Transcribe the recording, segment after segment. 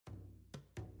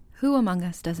Who among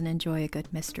us doesn't enjoy a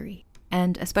good mystery?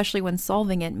 And especially when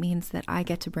solving it means that I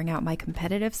get to bring out my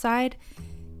competitive side,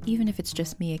 even if it's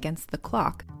just me against the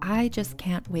clock. I just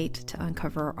can't wait to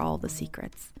uncover all the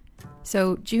secrets.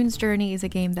 So June's Journey is a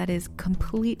game that is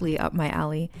completely up my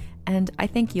alley, and I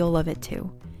think you'll love it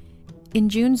too. In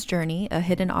June's Journey, a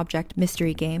hidden object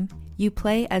mystery game, you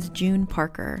play as June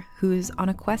Parker, who's on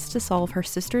a quest to solve her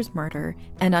sister's murder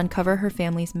and uncover her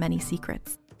family's many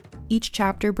secrets. Each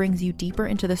chapter brings you deeper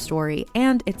into the story,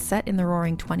 and it's set in the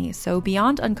Roaring '20s, so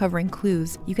beyond uncovering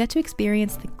clues, you get to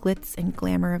experience the glitz and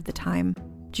glamour of the time.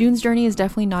 June's Journey is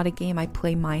definitely not a game I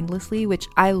play mindlessly, which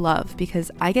I love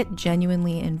because I get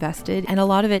genuinely invested, and a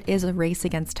lot of it is a race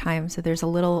against time, so there's a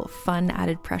little fun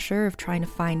added pressure of trying to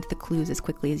find the clues as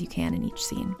quickly as you can in each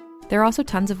scene. There are also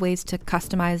tons of ways to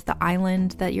customize the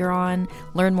island that you're on,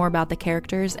 learn more about the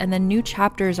characters, and then new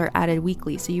chapters are added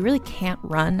weekly, so you really can't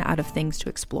run out of things to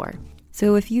explore.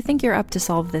 So if you think you're up to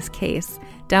solve this case,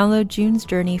 download June's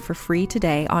Journey for free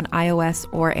today on iOS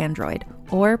or Android,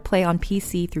 or play on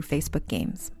PC through Facebook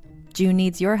Games. June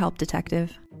needs your help,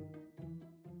 detective.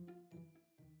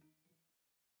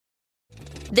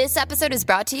 This episode is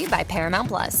brought to you by Paramount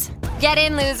Plus. Get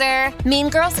in, loser! Mean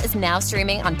Girls is now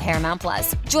streaming on Paramount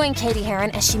Plus. Join Katie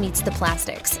Heron as she meets the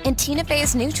plastics in Tina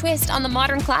Fey's new twist on the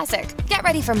modern classic. Get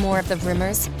ready for more of the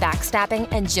rumors, backstabbing,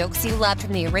 and jokes you loved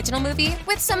from the original movie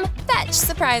with some fetch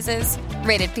surprises.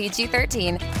 Rated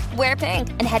PG-13. Wear pink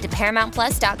and head to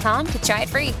ParamountPlus.com to try it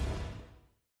free.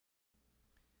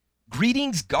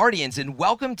 Greetings, Guardians, and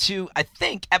welcome to, I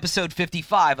think, episode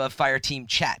 55 of Fireteam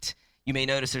Chat. You may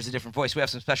notice there's a different voice. We have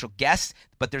some special guests,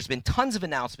 but there's been tons of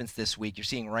announcements this week. You're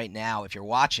seeing right now, if you're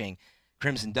watching,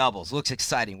 Crimson Doubles. Looks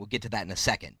exciting. We'll get to that in a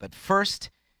second. But first,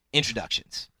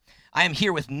 introductions. I am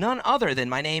here with none other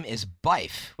than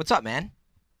MyNameIsByf. What's up, man?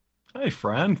 Hey,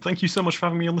 Fran. Thank you so much for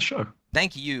having me on the show.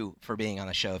 Thank you for being on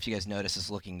the show. If you guys notice us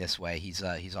looking this way, he's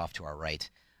off to our right,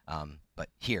 but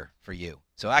here for you.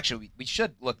 So actually, we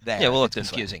should look there. Yeah, we'll look it's this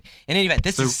confusing. In any event,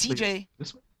 this is CJ.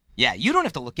 This way? Yeah, you don't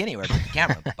have to look anywhere but the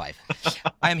camera, Byf.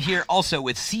 I am here also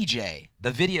with CJ, the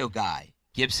video guy,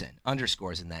 Gibson,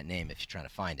 underscores in that name if you're trying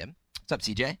to find him. What's up,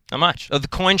 CJ? Not much. Oh, the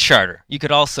coin charter. You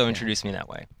could also introduce me that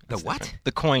way. The That's what? different.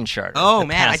 The coin charter. Oh, The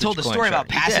man, I passage told the coin story charter. about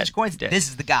passage You coins. did. This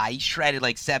is the guy. He shredded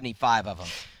like 75 of them.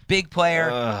 Big player,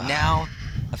 now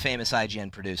a famous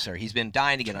IGN producer. He's been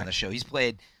dying to get on the show. He's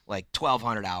played like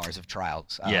 1,200 hours of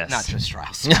Trials. Yes. Not just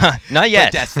Trials. Not yet.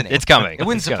 But Destiny. It's coming. It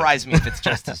wouldn't It's coming. surprise me if it's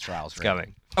just as Trials. It's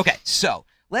coming. Okay, so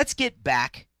let's get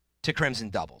back to Crimson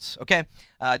Doubles, okay?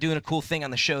 Doing a cool thing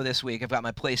on the show this week. I've got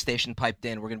my PlayStation piped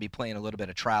in. We're going to be playing a little bit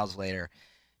of Trials later.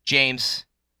 James,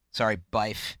 sorry,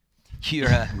 Byf, you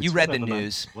read the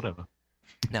news. Whatever.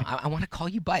 No, I want to call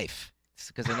you Byf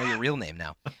because I know your real name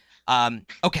now.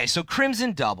 Okay, so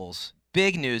Crimson Doubles,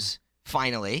 big news,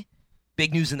 finally.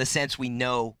 Big news in the sense we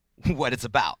know what it's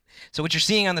about. So what you're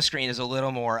seeing on the screen is a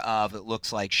little more of, it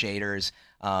looks like shaders,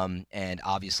 and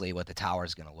obviously what the tower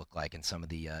is going to look like and some of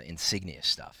the insignia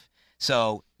stuff.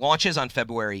 So launches on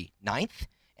February 9th,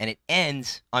 and it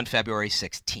ends on February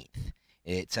 16th.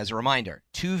 It says a reminder,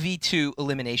 2v2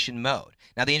 elimination mode.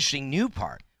 Now the interesting new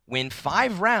part, win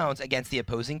 5 rounds against the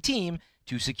opposing team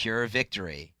to secure a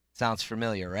victory. Sounds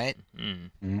familiar, right?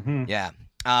 Mm-hmm. Yeah.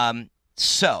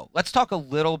 So let's talk a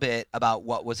little bit about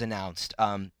what was announced.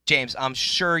 James, I'm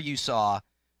sure you saw,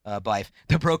 Byf,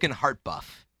 the Broken Heart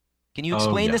buff. Can you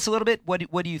explain yeah. this a little bit?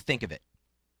 What do you think of it?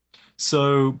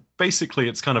 So basically,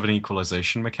 it's kind of an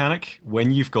equalization mechanic.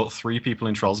 When you've got 3 people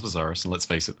in Trials of Osiris, and let's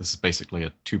face it, this is basically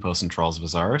a 2-person Trials of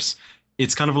Osiris,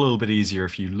 it's kind of a little bit easier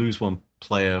if you lose 1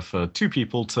 player for 2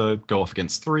 people to go off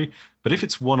against 3. But if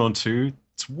it's 1-on-2,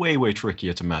 it's way, way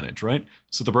trickier to manage, right?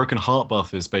 So the Broken Heart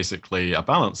buff is basically a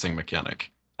balancing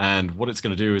mechanic. And what it's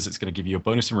going to do is it's going to give you a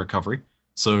bonus in recovery.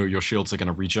 So your shields are going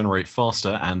to regenerate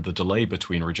faster, and the delay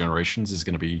between regenerations is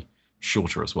going to be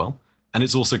shorter as well. And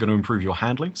it's also going to improve your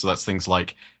handling. So that's things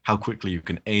like how quickly you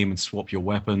can aim and swap your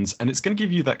weapons. And it's going to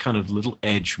give you that kind of little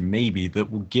edge, maybe,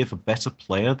 that will give a better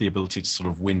player the ability to sort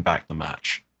of win back the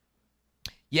match.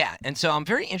 Yeah, and so I'm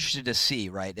very interested to see,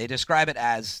 right? They describe it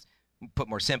as, put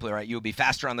more simply, right, you'll be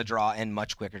faster on the draw and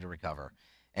much quicker to recover.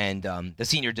 And the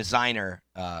senior designer,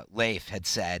 Leif, had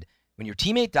said, when your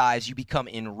teammate dies, you become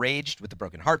enraged with the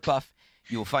Broken Heart buff.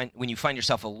 You will find when you find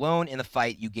yourself alone in the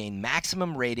fight, you gain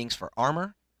maximum ratings for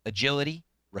armor, agility,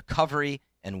 recovery,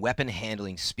 and weapon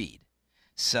handling speed.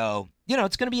 So,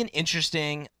 it's going to be an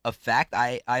interesting effect.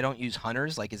 I don't use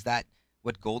hunters. Like, is that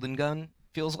what Golden Gun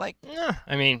feels like? Yeah,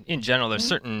 I mean, in general, there's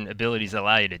certain abilities that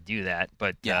allow you to do that,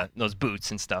 but those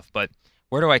boots and stuff. But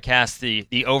where do I cast the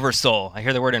Oversoul? I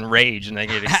hear the word enrage and I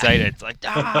get excited. It's like,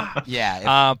 ah.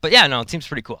 Yeah. But yeah, no, it seems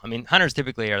pretty cool. I mean, hunters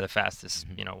typically are the fastest,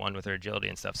 one with their agility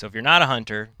and stuff. So if you're not a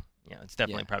hunter, it's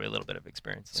definitely probably a little bit of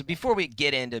experience. So before we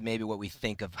get into maybe what we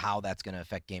think of how that's going to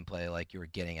affect gameplay, like you were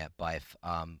getting at, Byf,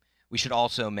 we should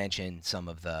also mention some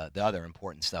of the other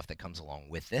important stuff that comes along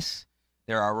with this.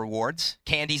 There are rewards.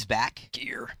 Candy's back.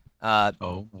 Gear.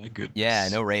 Oh my goodness. Yeah,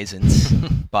 no raisins.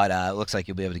 But it looks like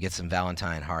you'll be able to get some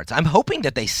Valentine hearts. I'm hoping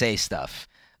that they say stuff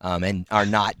and are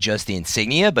not just the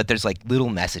insignia, but there's like little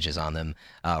messages on them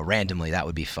randomly. That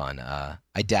would be fun.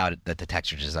 I doubt that the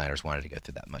texture designers wanted to go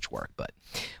through that much work, but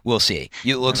we'll see.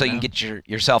 It looks like you can get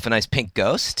yourself a nice pink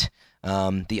ghost.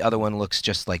 The other one looks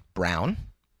just like brown.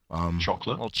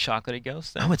 Chocolate. A little chocolatey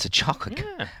ghost. Oh, it's a chocolate.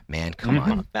 Yeah. Man, come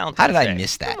on. Valentine's How did I Day.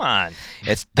 miss that? Come on.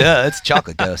 It's a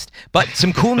chocolate ghost. But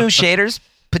some cool new shaders,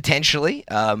 potentially.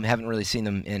 Haven't really seen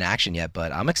them in action yet,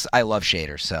 but I love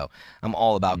shaders, so I'm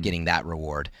all about getting that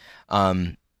reward.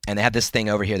 And they have this thing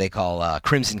over here they call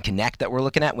Crimson Connect that we're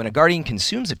looking at. When a Guardian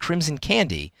consumes a Crimson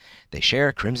Candy, they share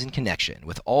a Crimson Connection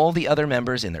with all the other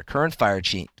members in their current fire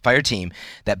team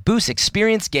that boosts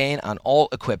experience gain on all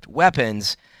equipped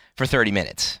weapons for 30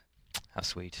 minutes. How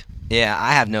sweet. Yeah,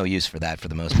 I have no use for that for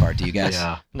the most part. Do you guys?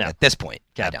 Yeah. No. At this point,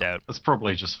 I Capped don't. out. That's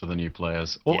probably just for the new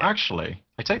players. Or Yeah. actually,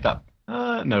 I take that.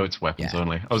 No, it's weapons Yeah.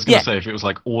 only. I was going to Yeah. say if it was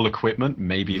like all equipment,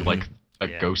 maybe like a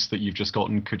Yeah. ghost that you've just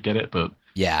gotten could get it, but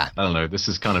Yeah. I don't know. This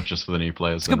is kind of just for the new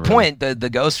players. Good point. The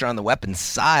ghosts are on the weapons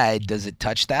side. Does it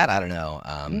touch that? I don't know.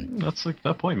 That's a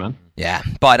fair point, man. Yeah,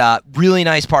 but really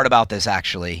nice part about this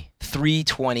actually,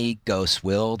 320 ghosts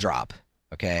will drop.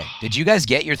 Okay, did you guys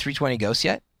get your 320 ghosts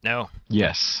yet? No.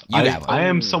 Yes. You have I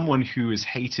am one. someone who is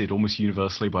hated almost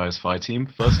universally by his fire team.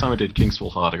 First time I did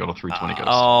Kingsfall Hard, I got a 320 ghost.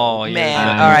 Oh, yeah. Man,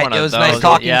 you're all right, one it of was nice those.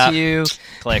 talking Yeah. to you.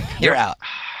 Click. You're out.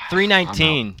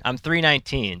 319. I'm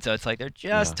 319. So it's like they're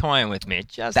just toying with me.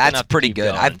 Just That's enough to pretty keep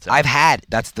good. going, I've had,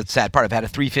 that's the sad part, I've had a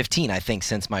 315 I think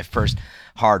since my first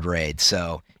hard raid.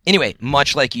 So anyway,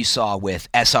 much like you saw with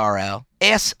SRL,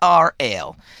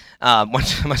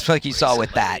 much like you saw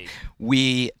with that,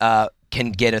 we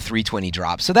can get a 320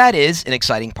 drop. So that is an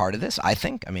exciting part of this, I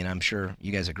think. I mean, I'm sure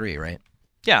you guys agree, right?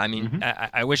 Yeah, I mean,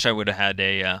 I wish I would have had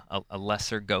a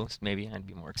lesser ghost. Maybe I'd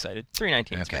be more excited.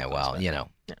 319. is Okay, pretty well, close,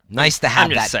 but- nice to I'm have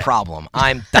just that saying. problem.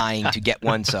 I'm dying to get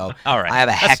one, so All right. I have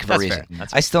a heck of a That's reason. fair.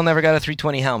 That's I still never got a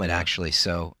 320 helmet, actually,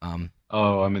 so...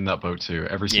 Oh, I'm in that boat too.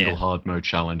 Every single Yeah. hard mode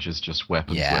challenge is just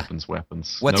weapons, Yeah.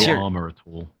 weapons. What's no your- armor at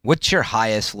all. What's your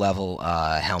highest level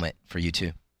helmet for you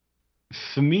two?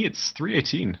 For me, it's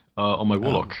 318 on my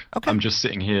Warlock. okay. I'm just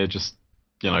sitting here, just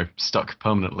stuck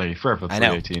permanently forever. I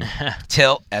know. 318.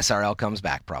 Till SRL comes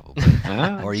back, probably.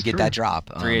 Yeah, Or you it's get true. that drop.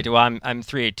 318. Well, I'm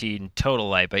 318 total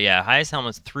light, but yeah, highest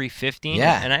helmet's 315.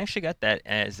 Yeah. And I actually got that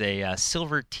as a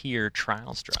silver tier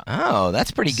trials drop. Oh,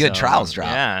 that's pretty good So, trials drop.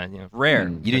 Yeah, rare.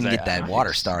 You didn't because get that I-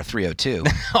 Water Star 302.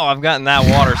 Oh, I've gotten that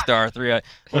water star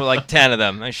like 10 of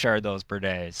them. I shard those per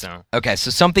day. So Okay, so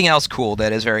something else cool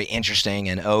that is very interesting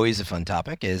and always a fun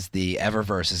topic is the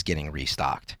Eververse is getting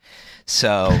restocked.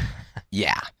 So,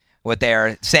 yeah. What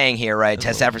they're saying here, right? A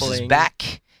Test little Eververse is bling.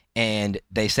 back, and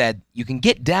they said you can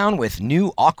get down with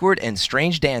new awkward and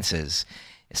strange dances.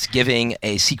 It's giving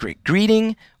a secret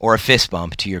greeting or a fist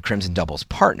bump to your Crimson Doubles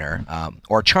partner,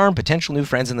 or charm potential new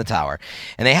friends in the tower.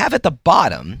 And they have at the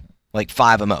bottom like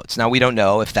 5 emotes. Now, we don't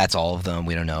know if that's all of them.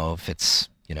 We don't know if it's,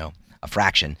 a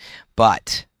fraction.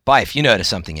 But, Byf, you noticed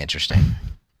something interesting.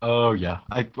 Oh yeah,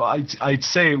 I'd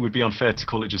say it would be unfair to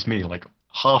call it just me. Like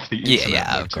half the internet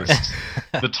Yeah, of course. noticed.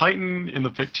 The Titan in the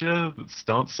picture that's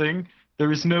dancing.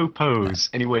 There is no pose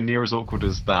anywhere near as awkward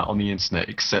as that on the internet,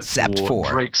 except for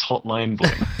Drake's hotline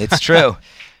bling. It's true.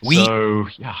 So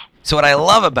yeah. So what I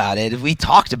love about it is we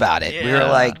talked about it. We were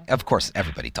Yeah. like, of course,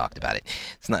 everybody talked about it.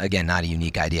 It's not a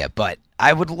unique idea, but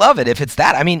I would love it if it's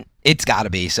that. I mean, it's got to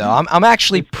be. So I'm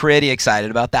actually pretty excited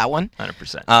about that one.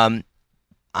 100%.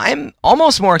 I'm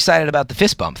almost more excited about the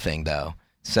fist bump thing, though.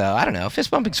 So I don't know. Fist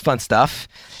bumping's fun stuff,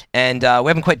 and we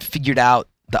haven't quite figured out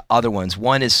the other ones.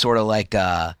 One is sort of like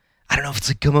I don't know if it's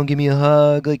like, come on, give me a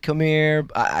hug, like come here.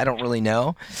 I don't really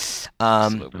know. It's a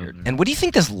little weird. And what do you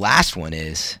think this last one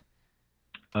is?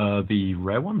 The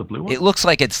rare one, the blue one. It looks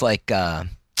like it's like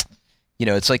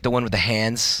it's like the one with the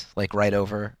hands like right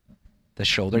over the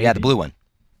shoulder. Yeah, the blue one.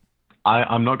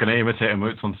 I'm not going to imitate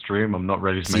emotes on stream. I'm not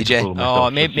ready to make CJ? a fool of myself. Oh,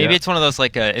 maybe just yet. it's one of those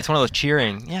it's one of those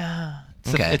cheering. Yeah.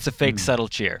 Okay. It's a fake subtle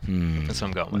cheer. That's what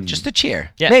I'm going with. Just a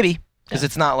cheer. Yeah. Maybe. Because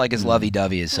it's not like as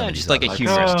lovey-dovey as some Yeah, of these just like a others.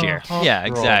 humorous oh, cheer. oh, Yeah, oh,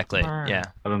 exactly. oh. Yeah.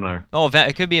 I don't know. Oh,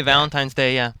 it could be a Valentine's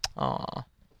Day. Yeah. Aw.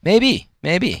 Maybe.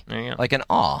 There you go. Like an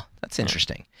awe. That's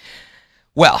interesting.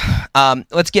 Well,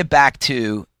 let's get back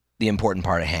to the important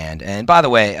part at hand. And by the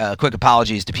way, quick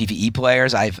apologies to PvE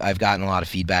players. I've gotten a lot of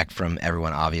feedback from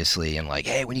everyone, obviously, and like,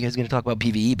 hey, when are you guys going to talk about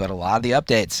PvE? But a lot of the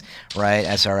updates, right?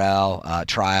 SRL,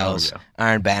 Trials,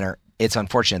 Iron Banner. It's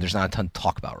unfortunate there's not a ton to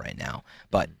talk about right now,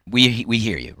 but we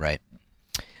hear you, right?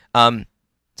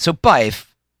 So Byf,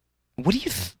 what do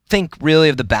you think really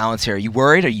of the balance here? Are you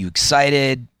worried? Are you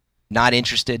excited? Not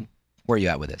interested? Where are you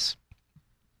at with this?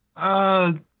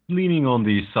 Leaning on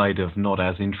the side of not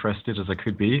as interested as I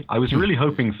could be. I was really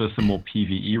hoping for some more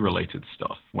PvE-related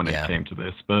stuff when it came to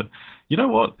this, but you know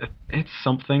what? It's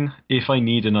something. If I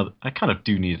need another... I kind of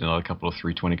do need another couple of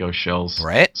 320 Ghost shells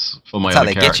for my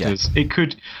other characters. It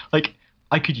could... Like,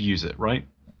 I could use it, right?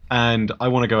 And I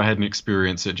want to go ahead and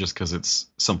experience it just because it's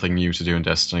something new to do in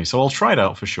Destiny, so I'll try it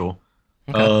out for sure.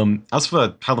 Okay. As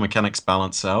for how the mechanics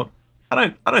balance out,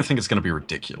 I don't think it's going to be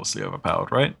ridiculously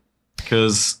overpowered, right?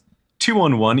 Because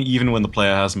 2-on-1, even when the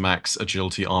player has max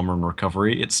agility, armor, and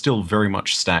recovery, it's still very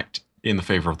much stacked in the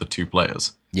favor of the two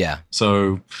players. Yeah.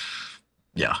 So,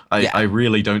 I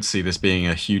really don't see this being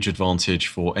a huge advantage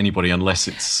for anybody unless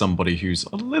it's somebody who's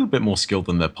a little bit more skilled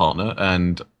than their partner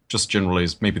and just generally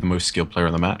is maybe the most skilled player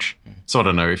in the match. So I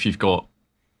don't know, if you've got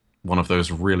one of those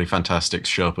really fantastic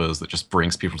Sherpas that just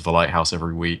brings people to the lighthouse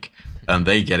every week and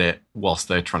they get it whilst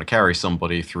they're trying to carry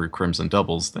somebody through Crimson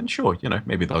doubles, then sure,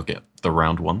 maybe they'll get the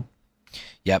round one.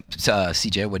 Yep. So,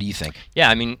 CJ, what do you think? Yeah,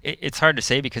 I mean, it's hard to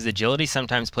say because agility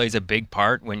sometimes plays a big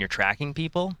part when you're tracking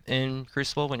people in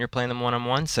Crucible, when you're playing them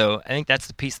one-on-one. So I think that's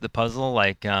the piece of the puzzle,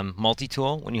 like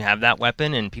multi-tool, when you have that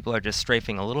weapon and people are just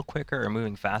strafing a little quicker or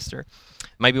moving faster. It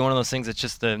might be one of those things that's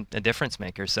just a difference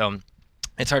maker. So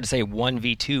it's hard to say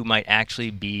 1v2 might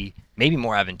actually be maybe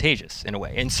more advantageous in a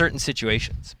way, in certain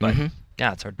situations. But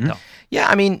yeah, it's hard to tell. Yeah,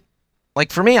 I mean,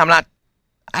 like for me, I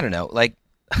don't know, like,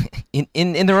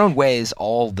 in their own ways,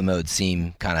 all the modes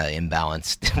seem kind of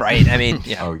imbalanced, right? I mean,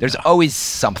 there's always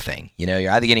something.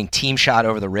 You're either getting team shot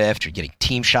over the rift, or getting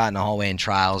team shot in the hallway in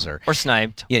Trials, or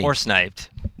sniped, or sniped.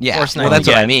 Yeah, well, that's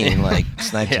what I mean, like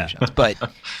sniped team shots. But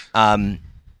I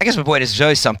guess my point is, there's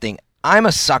always something. I'm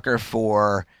a sucker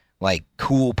for like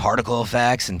cool particle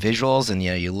effects and visuals, and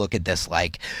you look at this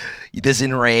like this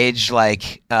enraged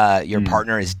like your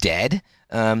partner is dead.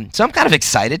 So I'm kind of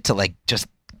excited to like just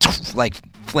like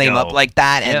flame up like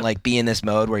that and like be in this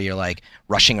mode where you're like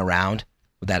rushing around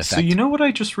with that effect. So you know what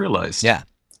I just realized? Yeah.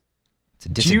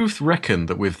 Do you reckon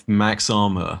that with max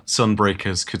armor,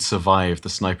 Sunbreakers could survive the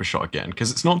sniper shot again?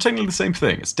 Because it's not technically the same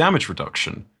thing. It's damage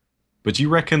reduction. But do you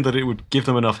reckon that it would give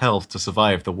them enough health to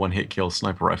survive the one-hit kill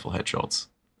sniper rifle headshots?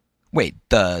 Wait,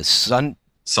 the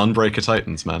Sunbreaker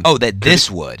Titans, man. Oh, that this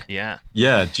would. Yeah.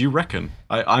 Yeah, do you reckon?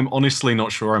 I'm honestly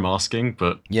not sure I'm asking,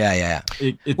 but... Yeah.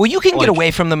 Well, you can get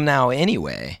away from them now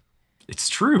anyway. It's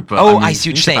true, but... I see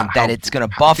what you're saying, that it's going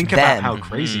to buff them. Think about how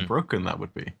crazy broken that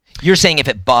would be. You're saying if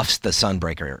it buffs the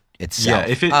Sunbreaker itself.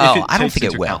 Yeah, if it I don't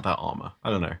think it will. Count that armor. I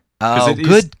don't know. Oh,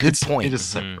 good point. It is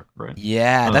separate, right?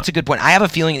 Yeah, that's a good point. I have a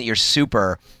feeling that your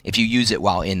super, if you use it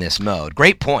while in this mode,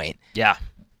 great point. Yeah.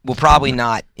 Will probably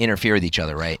not interfere with each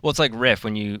other, right? Well, it's like Rift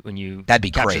when you that'd be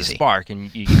capture crazy. The spark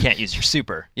and you can't use your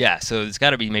super. Yeah, so there's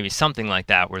got to be maybe something like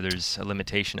that where there's a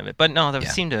limitation of it. But no, that would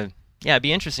seem to it'd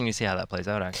be interesting to see how that plays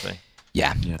out actually.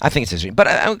 Yeah. I think it's interesting.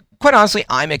 But quite honestly,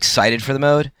 I'm excited for the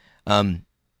mode.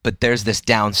 But there's this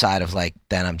downside of like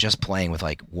then I'm just playing with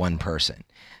like one person.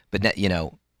 But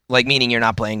like meaning you're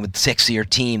not playing with 6 of your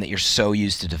team that you're so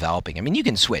used to developing. I mean, you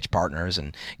can switch partners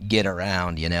and get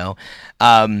around,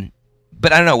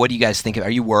 But I don't know. What do you guys think? Are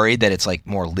you worried that it's like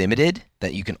more limited,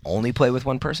 that you can only play with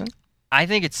one person? I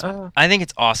think it's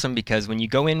awesome because when you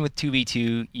go in with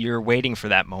 2v2, you're waiting for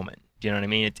that moment. Do you know what I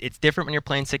mean? It's different when you're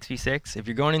playing 6v6. If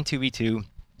you're going in 2v2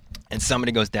 and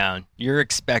somebody goes down, you're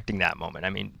expecting that moment. I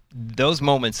mean, those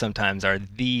moments sometimes are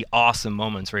the awesome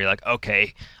moments where you're like,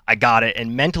 okay, I got it.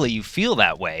 And mentally you feel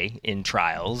that way in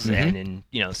Trials and in,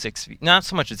 not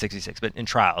so much in 6v6, but in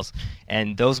Trials.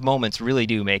 And those moments really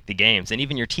do make the games. And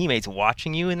even your teammates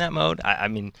watching you in that mode, I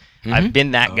mean, I've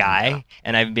been that guy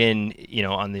and I've been,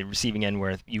 on the receiving end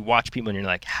where you watch people and you're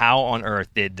like, how on earth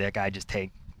did that guy just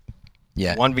take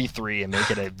 1v3 and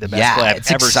make it the best play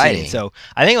I've ever seen? So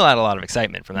I think a lot of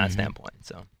excitement from that standpoint.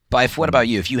 So, Byf, what about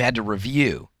you? If you had to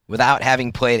review without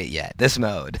having played it yet, this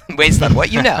mode, based on what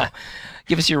you know,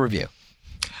 give us your review.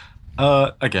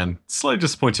 Again, slightly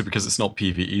disappointed because it's not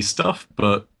PvE stuff,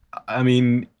 but I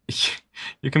mean,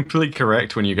 you're completely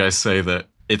correct when you guys say that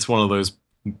it's one of those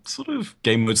sort of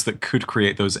game modes that could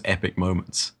create those epic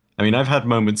moments. I mean, I've had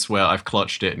moments where I've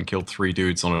clutched it and killed 3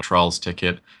 dudes on a Trials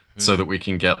ticket so that we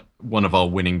can get one of our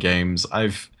winning games.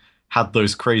 I've had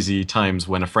those crazy times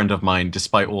when a friend of mine,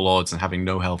 despite all odds and having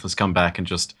no health, has come back and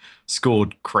just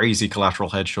scored crazy collateral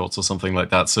headshots or something like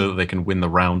that so that they can win the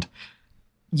round.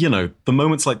 You know, the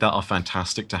moments like that are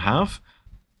fantastic to have.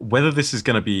 Whether this is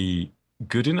going to be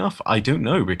good enough, I don't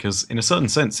know, because in a certain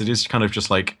sense, it is kind of just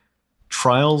like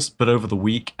trials, but over the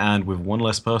week and with one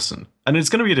less person. And it's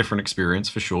going to be a different experience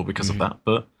for sure because of that,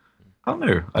 but I don't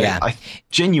know. I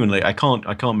genuinely, I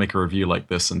can't make a review like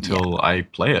this until I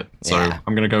play it. So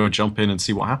I'm going to go and jump in and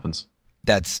see what happens.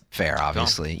 That's fair,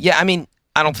 obviously. Yeah, I mean,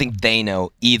 I don't think they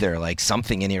know either. Like,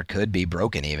 something in here could be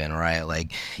broken even, right?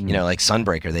 Like, you know, like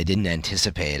Sunbreaker, they didn't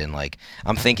anticipate. And, like,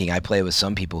 I'm thinking I play with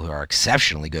some people who are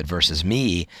exceptionally good versus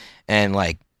me. And,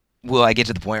 like, will I get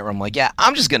to the point where I'm like, yeah,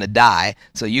 I'm just going to die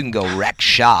so you can go wreck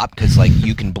shop because, like,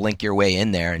 you can blink your way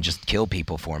in there and just kill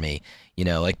people for me. You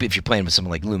know, like, if you're playing with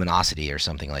someone like Luminosity or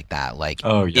something like that, like,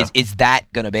 is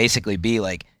that going to basically be,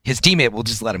 like, his teammate will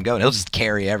just let him go and he'll just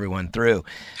carry everyone through?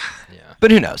 Yeah.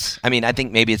 But who knows? I mean, I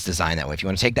think maybe it's designed that way. If you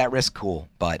want to take that risk, cool.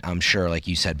 But I'm sure, like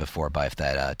you said before, Byf,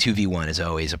 that 2v1 is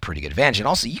always a pretty good advantage. And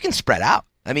also, you can spread out.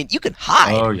 I mean, you can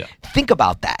hide. Oh, yeah. Think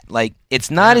about that. Like, it's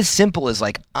not as simple as,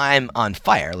 like, I'm on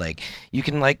fire. Like, you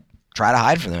can, like, try to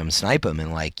hide from them, snipe them,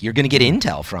 and, like, you're going to get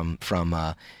intel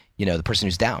from you know, the person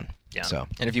who's down. Yeah. So,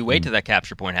 and if you wait till that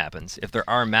capture point happens, if there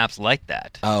are maps like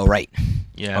that. Oh, right.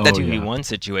 Yeah, that 2v1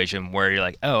 situation where you're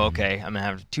like, oh, okay, I'm going to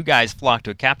have two guys flock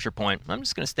to a capture point. I'm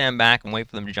just going to stand back and wait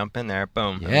for them to jump in there.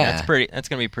 Boom. Yeah. I mean, that's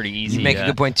going to be pretty easy. You make a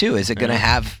good point, too. Is it going to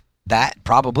have that?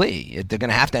 Probably. They're going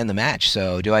to have to end the match.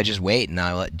 So do I just wait and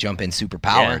I'll jump in super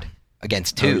powered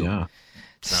against two? Oh, yeah.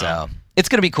 So it's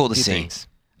going to be cool to see.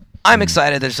 I'm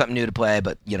excited. There's something new to play,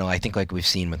 but, you know, I think like we've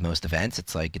seen with most events,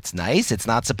 it's like, it's nice. It's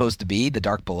not supposed to be the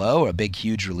Dark Below or a big,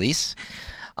 huge release.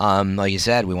 Like you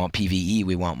said, we want PvE.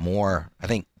 We want more. I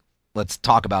think let's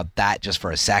talk about that just for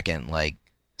a second. Like,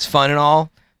 it's fun and all,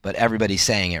 but everybody's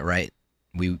saying it, right?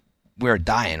 We're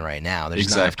dying right now. There's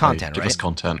not enough content, right? Give us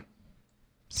content.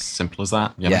 Simple as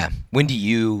that. Yeah. When do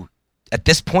you, at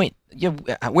this point,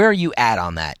 where are you at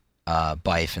on that,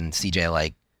 Byf and CJ?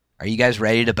 Like, are you guys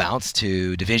ready to bounce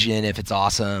to Division if it's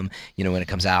awesome, you know, when it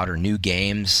comes out, or new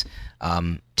games,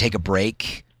 take a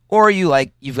break? Or are you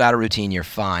like, you've got a routine, you're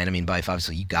fine? I mean, Byf,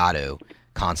 obviously you got to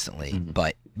constantly,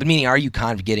 but meaning, are you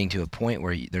kind of getting to a point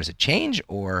where there's a change,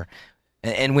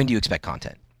 and when do you expect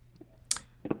content?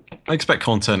 I expect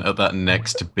content at that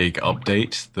next big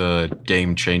update, the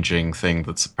game-changing thing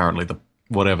that's apparently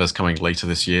whatever's coming later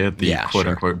this year, the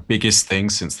quote-unquote biggest thing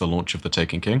since the launch of The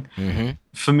Taken King.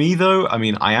 For me, though, I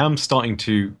mean, I am starting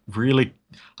to really...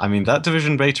 I mean, that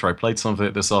Division beta, I played some of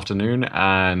it this afternoon,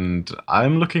 and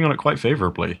I'm looking on it quite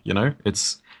favorably, you know?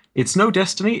 It's no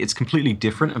Destiny, it's completely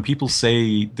different, and people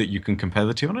say that you can compare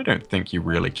the two, and I don't think you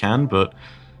really can, but,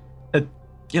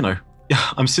 you know,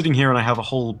 I'm sitting here and I have a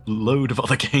whole load of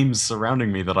other games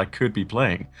surrounding me that I could be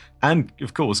playing, and,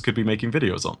 of course, could be making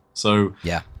videos on. So,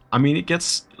 yeah. I mean, it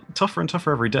gets tougher and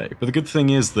tougher every day. But the good thing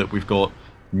is that we've got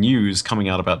news coming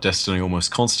out about Destiny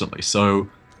almost constantly. So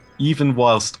even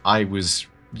whilst I was,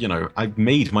 you know, I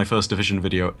made my first Division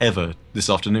video ever this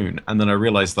afternoon, and then I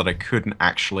realized that I couldn't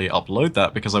actually upload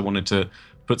that because I wanted to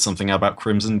put something out about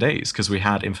Crimson Days because we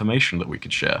had information that we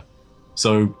could share.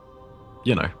 So,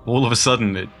 you know, all of a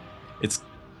sudden it's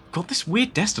got this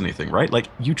weird Destiny thing, right? Like,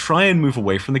 you try and move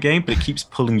away from the game, but it keeps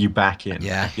pulling you back in.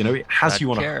 Yeah. You know, it has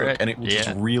you on a hook, and it will just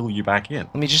reel you back in.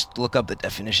 Let me just look up the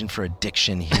definition for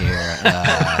addiction here.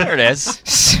 There it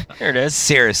is. There it is.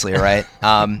 Seriously, right?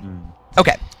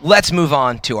 Okay, let's move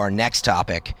on to our next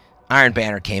topic. Iron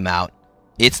Banner came out.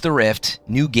 It's the Rift,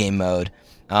 new game mode.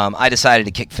 I decided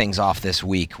to kick things off this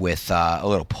week with a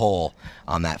little poll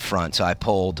on that front. So I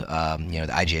polled, you know,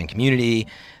 the IGN community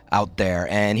out there,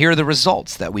 and here are the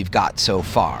results that we've got so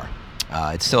far.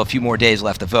 It's still a few more days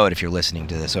left to vote. If you're listening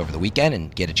to this over the weekend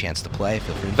and get a chance to play,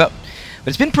 feel free to vote. But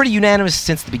it's been pretty unanimous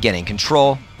since the beginning.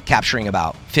 Control capturing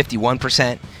about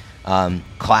 51%,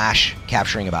 Clash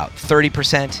capturing about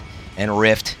 30%, and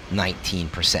Rift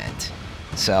 19%.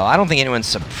 So I don't think anyone's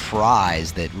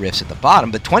surprised that Rift's at the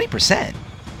bottom, but 20%.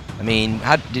 I mean,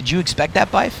 how did you expect that,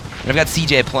 Byf? And I've got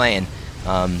CJ playing.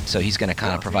 So he's going to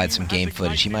kind of provide some game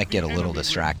footage. He might get a little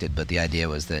distracted, but the idea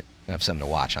was that I have something to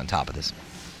watch on top of this.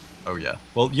 Oh, yeah.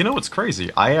 Well, you know what's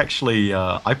crazy? I actually,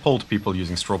 I polled people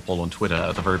using Straw Poll on Twitter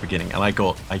at the very beginning, and I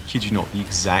got, I kid you not, the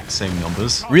exact same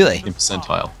numbers. Really? In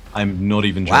percentile. I'm not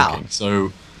even joking. Wow.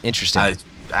 So... Interesting.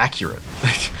 Accurate.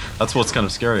 That's what's kind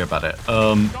of scary about it.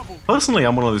 Personally,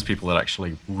 I'm one of those people that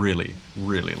actually really,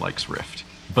 really likes Rift,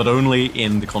 but only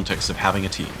in the context of having a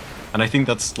team. And I think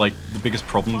that's like the biggest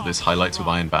problem that this highlights with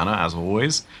Iron Banner, as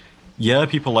always, Yeah,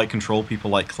 people like Control, people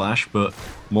like Clash, but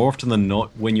more often than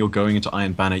not, when you're going into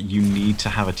Iron Banner, you need to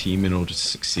have a team in order to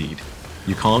succeed.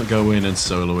 You can't go in and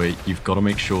solo it. You've got to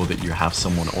make sure that you have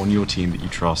someone on your team that you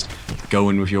trust. Go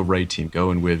in with your raid team, go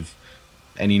in with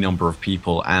any number of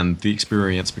people, and the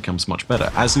experience becomes much better,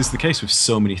 as is the case with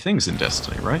so many things in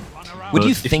Destiny, right? What do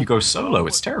you If think? you go solo,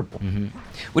 it's terrible.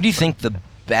 What do you think the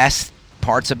best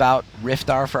parts about Rift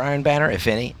are for Iron Banner, if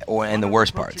any, and the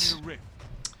worst parts?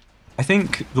 I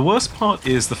think the worst part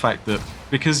is the fact that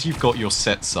because you've got your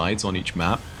set sides on each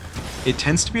map, it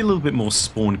tends to be a little bit more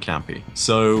spawn campy.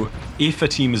 So if a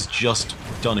team has just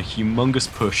done a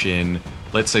humongous push in,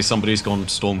 let's say somebody's gone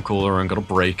Stormcaller and got a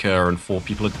Breaker and 4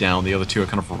 people are down, the other 2 are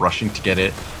kind of rushing to get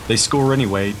it, they score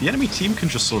anyway, the enemy team can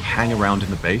just sort of hang around in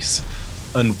the base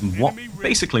and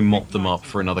basically mop them up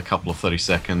for another couple of 30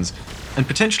 seconds, and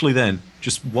potentially then,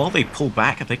 just while they pull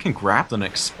back, they can grab the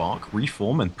next spark,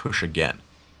 reform, and push again.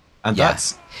 And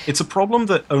it's a problem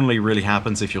that only really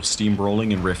happens if you're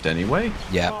steamrolling in Rift anyway.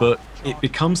 Yeah. But it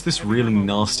becomes this really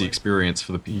nasty experience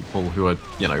for the people who are,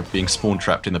 being spawn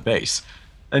trapped in the base.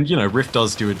 And, Rift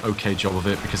does do an okay job of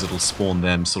it because it'll spawn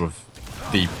them sort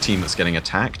of the team that's getting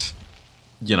attacked,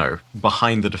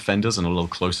 behind the defenders and a little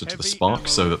closer to the spark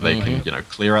so that they can,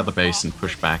 clear out the base and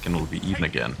push back and it'll be even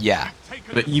again. Yeah.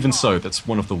 But even so, that's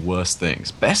one of the worst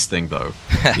things. Best thing, though,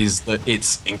 is that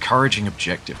it's encouraging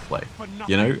objective play.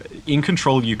 In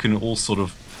Control, you can all sort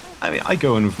of... I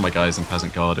go in with my guys in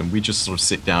Peasant Guard, and we just sort of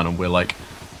sit down and we're like,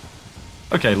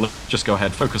 okay, look, just go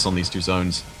ahead, focus on these 2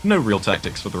 zones. No real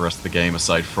tactics for the rest of the game,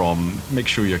 aside from make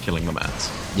sure you're killing the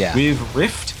mats. Yeah. With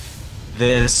Rift,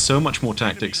 there's so much more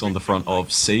tactics on the front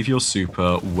of save your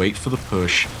super, wait for the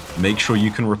push, make sure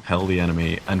you can repel the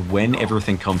enemy, and when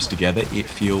everything comes together, it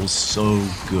feels so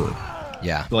good.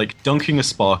 Yeah. Like dunking a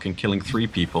spark and killing 3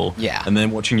 people, Yeah. and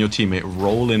then watching your teammate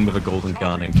roll in with a golden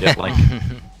gun and get like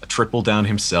a triple down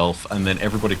himself, and then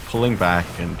everybody pulling back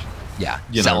and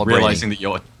realizing that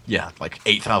you're like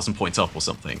 8,000 points up or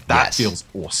something. That feels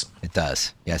awesome. It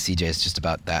does. Yeah, CJ is just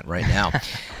about that right now.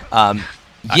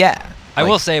 I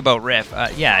will say about Rift,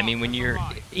 when you're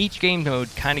each game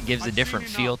mode kind of gives a different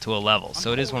feel to a level,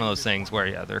 so it is one of those things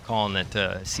where they're calling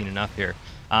it seen enough here.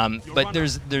 But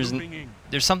there's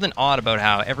something odd about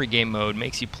how every game mode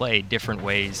makes you play different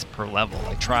ways per level.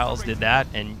 Like Trials did that,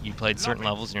 and you played certain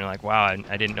levels, and you're like, wow,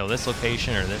 I didn't know this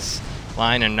location or this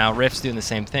line, and now Rift's doing the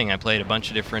same thing. I played a bunch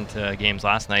of different games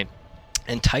last night.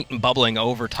 And Titan bubbling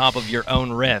over top of your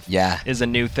own Rift is a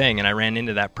new thing, and I ran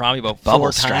into that probably about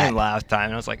 4 times last time,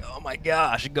 and I was like, oh my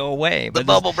gosh, go away. But the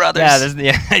Bubble Brothers.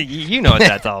 Yeah, you know what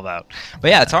that's all about.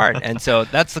 But yeah, it's hard, and so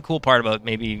that's the cool part about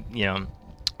maybe,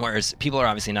 whereas people are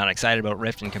obviously not excited about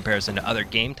Rift in comparison to other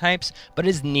game types, but it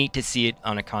is neat to see it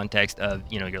on a context of,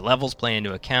 your levels play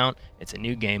into account, it's a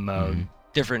new game mode,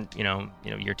 different,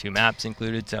 year 2 maps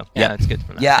included. So yeah, it's good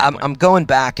from that. Yeah, I'm going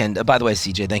back, and by the way,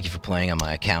 CJ, thank you for playing on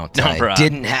my account. No I problem.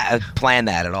 didn't plan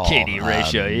that at all. KD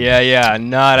ratio,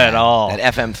 not at all.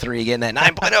 That FM3 getting that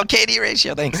 9.0 KD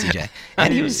ratio. Thanks, CJ.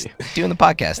 And he was doing the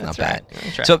podcast, not bad.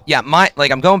 Right. So yeah,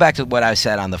 I'm going back to what I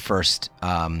said on the first,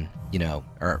 or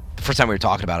the first time we were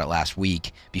talking about it last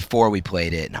week before we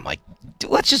played it, and I'm like,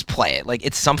 let's just play it. Like,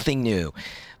 it's something new.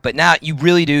 But now you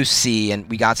really do see, and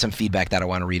we got some feedback that I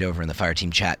want to read over in the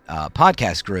Fireteam chat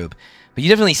podcast group, but you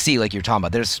definitely see, like you're talking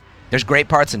about, there's great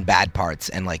parts and bad parts,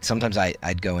 and like sometimes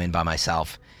I'd go in by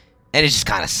myself, and it just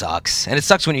kind of sucks. And it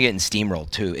sucks when you're getting steamrolled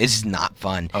too. It's just not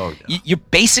fun. Oh, yeah. You're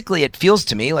basically, it feels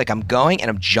to me like I'm going and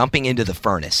I'm jumping into the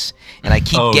furnace, and I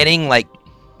keep getting like,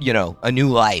 a new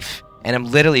life, and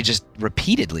I'm literally just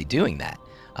repeatedly doing that.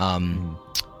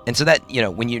 And so that,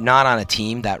 when you're not on a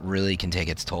team, that really can take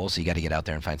its toll. So you got to get out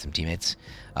there and find some teammates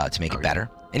to make it better.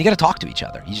 And you got to talk to each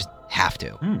other. You just have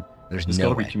to. There's no got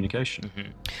to way. be communication.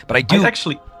 But I do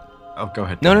actually. Oh, go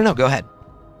ahead. No, go ahead.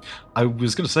 I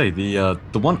was going to say the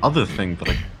one other thing that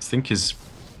I think is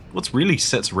what really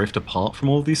sets Rift apart from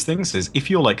all of these things is if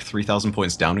you're like 3,000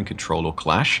 points down in Control or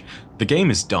Clash, the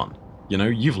game is done.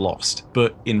 You've lost.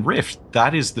 But in Rift,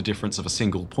 that is the difference of a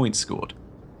single point scored.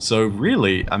 So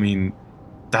really,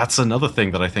 that's another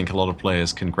thing that I think a lot of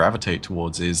players can gravitate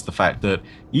towards is the fact that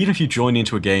even if you join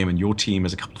into a game and your team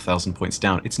is a couple of 1,000 points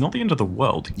down, it's not the end of the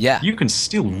world. Yeah. You can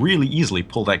still really easily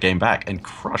pull that game back and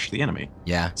crush the enemy.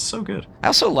 Yeah. It's so good. I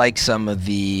also like some of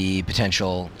the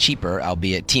potential cheaper,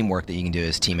 albeit teamwork that you can do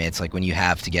as teammates. Like when you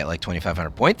have to get like 2,500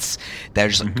 points, they're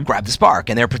just like, grab the spark,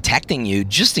 and they're protecting you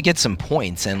just to get some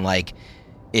points. And like,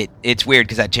 it's weird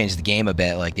because that changes the game a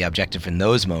bit. Like the objective in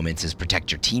those moments is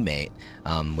protect your teammate,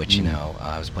 which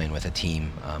I was playing with a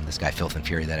team, this guy Filth and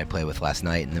Fury that I played with last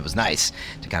night, and it was nice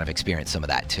to kind of experience some of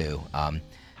that too.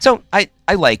 So I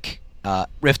like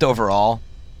Rift overall,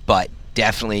 but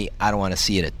definitely I don't want to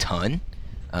see it a ton.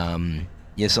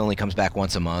 This only comes back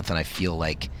once a month, and I feel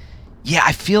like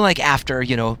after,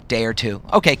 day or two,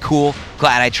 okay, cool,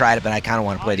 glad I tried it, but I kind of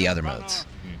want to play the other modes.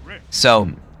 So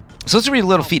let's read a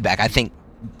little feedback. I think,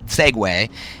 segue,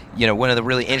 one of the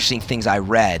really interesting things I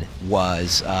read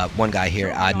was one guy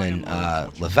here, Adnan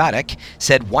Levatic,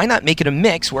 said, why not make it a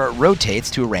mix where it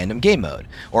rotates to a random game mode?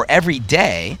 Or every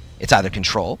day, it's either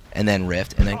Control, and then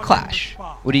Rift, and then Clash.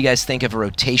 What do you guys think of a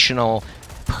rotational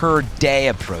per-day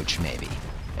approach, maybe?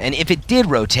 And if it did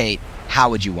rotate, how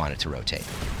would you want it to rotate?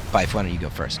 Byf, why don't you go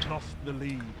first?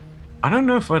 I don't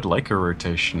know if I'd like a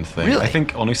rotation thing. Really? I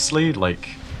think, honestly,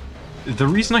 the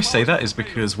reason I say that is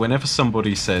because whenever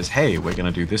somebody says, hey, we're going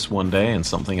to do this one day and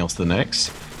something else the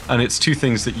next, and it's two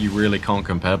things that you really can't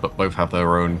compare, but both have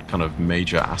their own kind of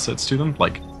major assets to them,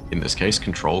 like, in this case,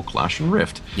 Control, Clash, and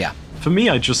Rift. Yeah. For me,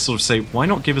 I just sort of say, why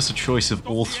not give us a choice of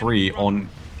all three on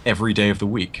every day of the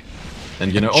week?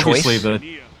 And,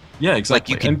 obviously Yeah, exactly. Like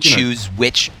you can choose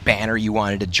which banner you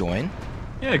wanted to join?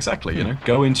 Yeah, exactly.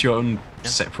 Go into your own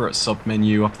separate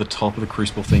sub-menu up at the top of the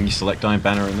Crucible thing, you select Iron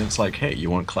Banner, and it's like, hey,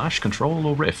 you want Clash, Control,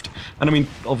 or Rift? And I mean,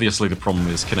 obviously the problem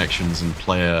is connections and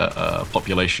player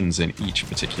populations in each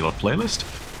particular playlist,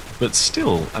 but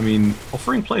still, I mean,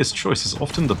 offering players choice is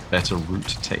often the better route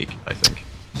to take, I think.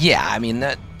 Yeah, I mean,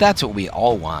 that's what we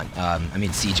all want.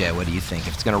 CJ, what do you think?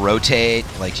 If it's going to rotate,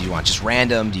 do you want just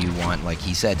random? Do you want, like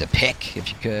he said, to pick, if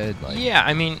you could? Yeah,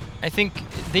 I mean, I think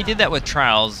they did that with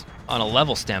Trials on a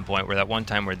level standpoint, where that one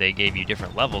time where they gave you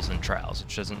different levels in Trials,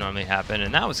 which doesn't normally happen,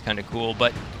 and that was kind of cool,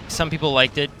 but some people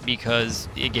liked it because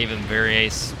it gave them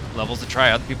various levels to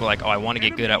try. Other people are like, oh, I want to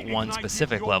get good at one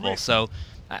specific level. So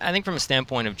I think from a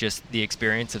standpoint of just the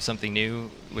experience of something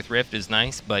new with Rift is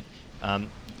nice, but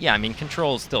yeah, I mean,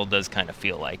 Control still does kind of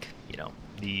feel like,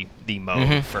 the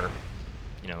mode for,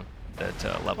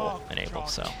 that level enable.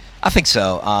 So I think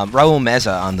so. Raul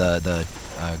Meza on the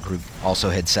group also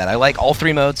had said, I like all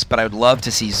three modes, but I would love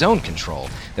to see zone control.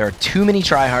 There are too many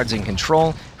tryhards in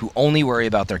Control who only worry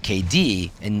about their KD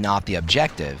and not the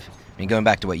objective. I mean, going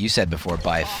back to what you said before,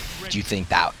 Byf, do you think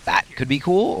that could be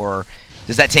cool, or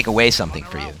does that take away something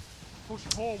for you?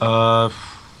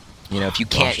 If you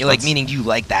can't, meaning do you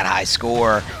like that high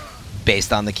score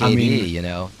based on the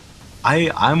KD,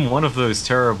 I'm one of those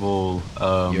terrible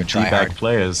D-bag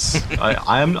players.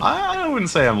 I wouldn't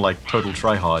say I'm like total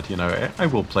tryhard, I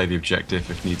will play the objective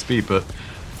if needs be, but,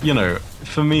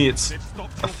 for me it's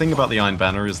a thing about the Iron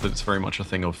Banner is that it's very much a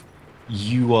thing of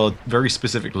you are very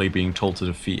specifically being told to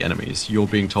defeat enemies. You're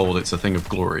being told it's a thing of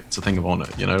glory, it's a thing of honor,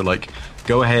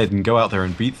 go ahead and go out there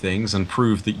and beat things and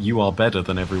prove that you are better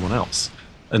than everyone else.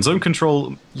 And zone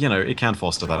control, it can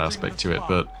foster that aspect to it,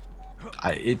 but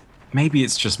maybe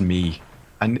it's just me.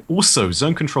 And also,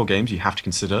 zone control games, you have to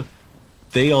consider,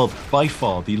 they are by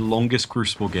far the longest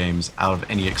Crucible games out of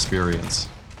any experience.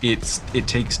 It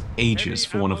takes ages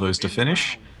for one of those to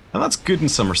finish, and that's good in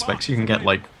some respects. You can get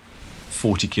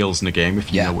 40 kills in a game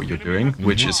if you know what you're doing,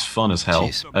 which is fun as hell.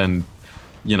 Jeez. And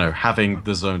having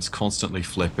the zones constantly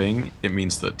flipping, it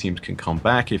means that teams can come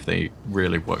back if they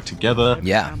really work together.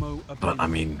 Yeah. But I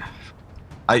mean,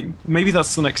 maybe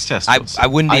that's the next test. I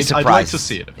wouldn't be surprised I'd like to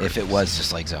see it if it was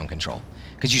just like zone control,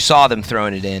 because you saw them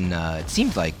throwing it in. It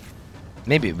seemed like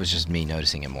maybe it was just me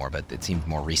noticing it more, but it seemed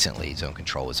more recently zone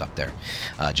control was up there,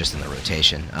 just in the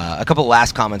rotation. A couple of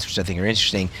last comments which I think are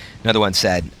interesting. Another one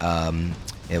said.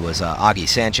 It was Augie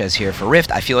Sanchez here. For Rift,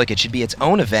 I feel like it should be its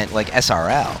own event like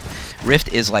SRL. Rift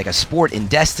is like a sport in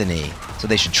Destiny, so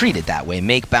they should treat it that way.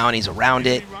 Make bounties around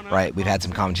it, right? We've had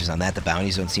some commentaries on that. The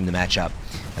bounties don't seem to match up.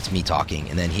 That's me talking.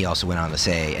 And then he also went on to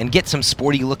say, and get some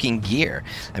sporty-looking gear.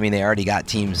 I mean, they already got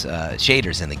teams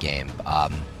shaders in the game.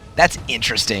 That's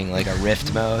interesting, like a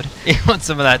Rift mode. You want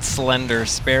some of that slender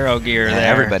Sparrow gear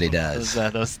there. Everybody does.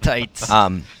 Those tights.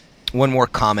 One more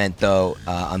comment, though,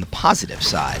 on the positive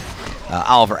side.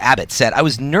 Oliver Abbott said, I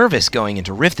was nervous going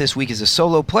into Rift this week as a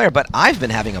solo player, but I've been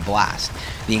having a blast.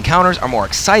 The encounters are more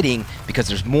exciting because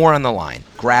there's more on the line.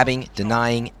 Grabbing,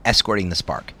 denying, escorting the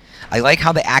spark. I like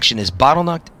how the action is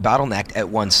bottlenecked at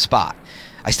one spot.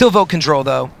 I still vote Control,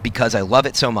 though, because I love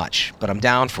it so much, but I'm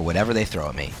down for whatever they throw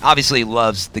at me. Obviously,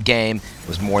 loves the game,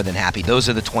 was more than happy. Those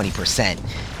are the 20%,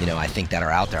 I think that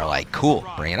are out there like, cool,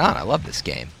 bring it on, I love this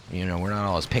game. We're not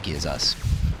all as picky as us.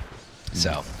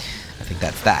 So, I think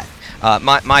that's that.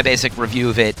 My basic review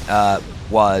of it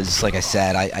was, like I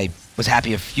said, I was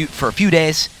happy for a few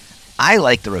days. I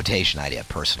liked the rotation idea,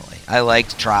 personally. I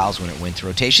liked Trials when it went to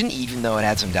rotation, even though it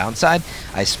had some downside.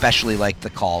 I especially liked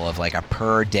the call of a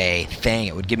per-day thing.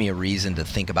 It would give me a reason to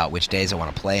think about which days I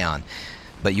want to play on.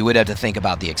 But you would have to think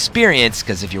about the experience,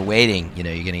 because if you're waiting,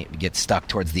 you're going to get stuck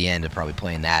towards the end of probably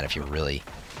playing that if you're really,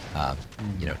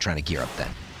 trying to gear up then.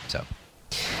 So,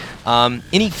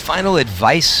 any final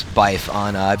advice, Byf,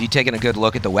 on have you taken a good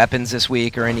look at the weapons this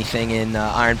week or anything in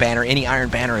Iron Banner? Any Iron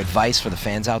Banner advice for the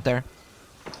fans out there?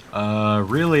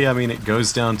 Really, I mean, it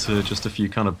goes down to just a few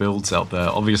kind of builds out there.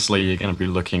 Obviously, you're going to be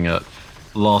looking at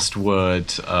Last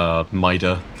Word,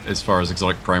 Mida, as far as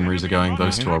exotic primaries are going.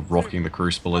 Those two are rocking the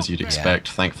Crucible as you'd expect.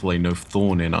 Thankfully, no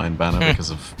Thorn in Iron Banner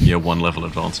because of year 1 level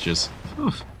advantages.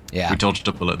 Yeah. We dodged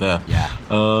a bullet there. Yeah.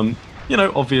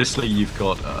 Obviously you've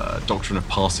got Doctrine of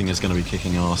Passing is going to be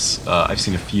kicking ass. I've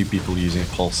seen a few people using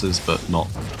pulses, but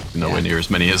nowhere near as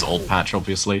many as Old Patch,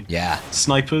 obviously. Yeah.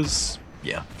 Snipers,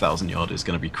 1,000 yard is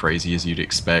going to be crazy as you'd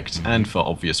expect, and for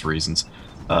obvious reasons.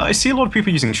 I see a lot of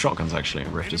people using shotguns actually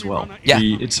in Rift as well. Yeah.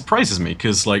 It surprises me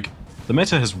because the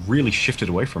meta has really shifted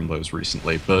away from those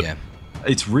recently, but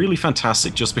it's really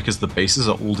fantastic just because the bases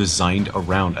are all designed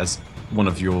around, as one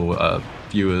of your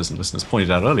viewers and listeners pointed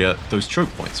out earlier, those choke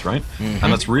points, right?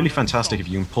 And that's really fantastic if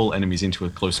you can pull enemies into a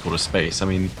close quarter space. I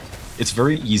mean, it's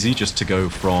very easy just to go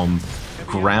from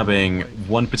grabbing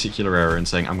one particular area and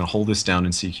saying, I'm going to hold this down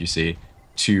in CQC,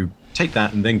 to take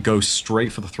that and then go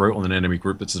straight for the throat on an enemy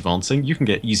group that's advancing. You can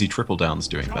get easy triple downs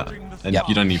doing that. And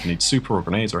you don't even need super or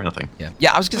grenades or anything.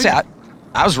 Yeah, I was going to say,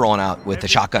 I was rolling out with the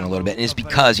shotgun a little bit, and it's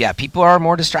because, people are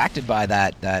more distracted by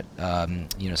that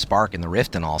spark in the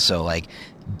Rift, and also, like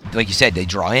you said, they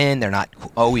draw in, they're not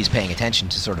always paying attention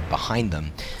to sort of behind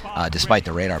them, despite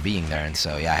the radar being there, and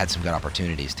so, I had some good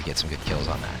opportunities to get some good kills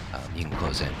on that. You can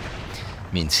close in.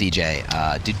 I mean,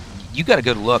 CJ, you got a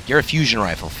good look. You're a fusion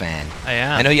rifle fan. I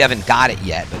am. I know you haven't got it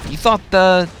yet, but you thought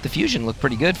the fusion looked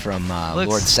pretty good from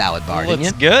Lord Salad Bar, didn't you?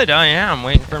 Looks good. I am. I'm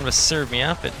waiting for him to serve me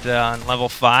up at on level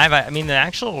 5. I mean, the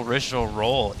actual original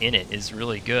roll in it is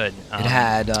really good. It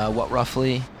had what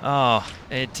roughly?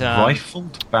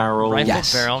 Rifled barrel,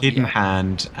 hidden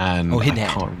hand, and hidden I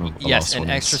hand. can't remember the Yes, last and one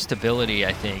extra is. stability,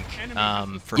 I think,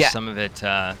 for some of it.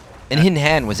 And hidden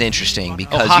hand was interesting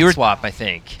because hot you were swap, I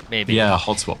think, maybe. Yeah,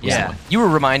 hot swap. Was the one. You were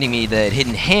reminding me that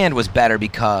hidden hand was better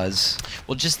because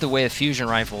just the way the fusion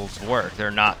rifles work,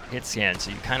 they're not hit scanned,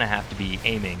 so you kind of have to be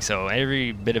aiming. So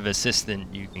every bit of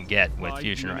assistance you can get with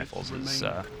fusion rifles is,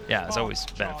 it's always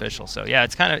beneficial. So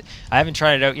it's kind of. I haven't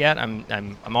tried it out yet.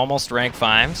 I'm almost rank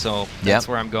 5, so that's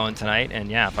where I'm going tonight.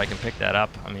 And if I can pick that up,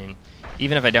 I mean,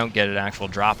 even if I don't get an actual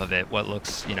drop of it, what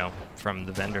looks from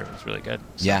the vendor is really good.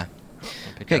 So.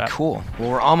 Okay, cool. Well,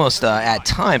 we're almost at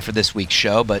time for this week's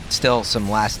show, but still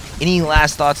any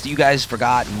last thoughts that you guys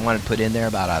forgot and want to put in there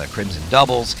about either Crimson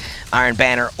Doubles, Iron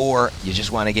Banner, or you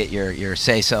just want to get your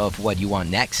say-so of what you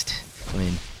want next? I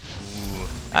mean,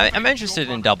 I'm interested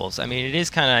in doubles. I mean, it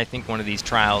is kind of, I think, one of these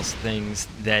trials things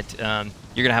that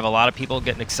you're going to have a lot of people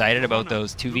getting excited about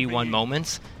those 2v1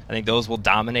 moments. I think those will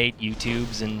dominate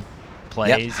YouTubes and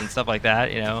plays and stuff like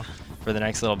that, for the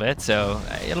next little bit. So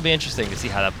it'll be interesting to see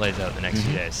how that plays out in the next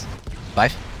few days.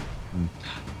 Byf?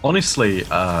 Honestly,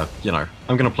 I'm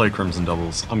going to play Crimson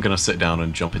Doubles. I'm going to sit down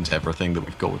and jump into everything that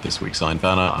we've got with this week's Iron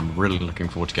Banner. I'm really looking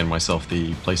forward to getting myself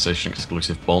the PlayStation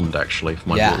exclusive Bond, actually, for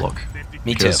my Warlock.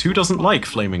 Me too. Because who doesn't like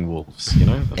Flaming Wolves,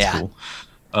 That's cool.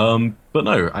 But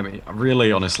no, I mean,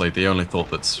 really, honestly, the only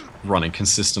thought that's running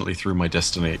consistently through my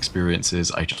Destiny experience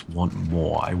is I just want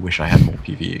more. I wish I had more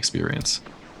PvE experience.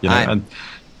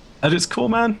 And it's cool,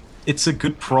 man. It's a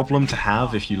good problem to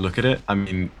have if you look at it. I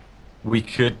mean, we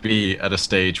could be at a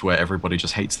stage where everybody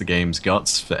just hates the game's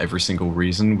guts for every single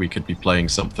reason. We could be playing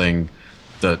something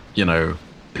that,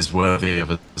 is worthy of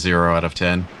a 0 out of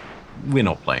 10. We're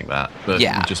not playing that, but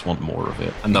we just want more of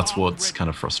it. And that's what's kind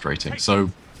of frustrating. So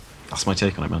that's my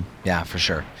take on it, man. Yeah, for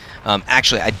sure.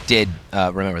 Actually, I did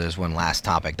remember there's one last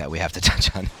topic that we have to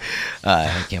touch on.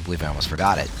 I can't believe I almost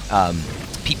forgot it.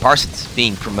 Pete Parsons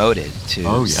being promoted to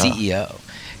CEO.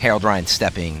 Harold Ryan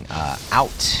stepping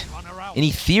out.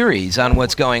 Any theories on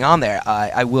what's going on there?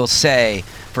 I will say,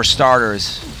 for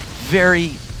starters,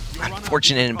 very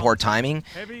unfortunate and poor timing.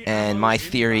 And my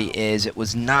theory is it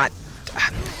was not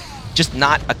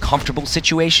a comfortable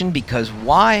situation, because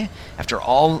why? After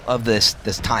all of this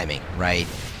timing, right?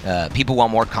 People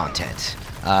want more content.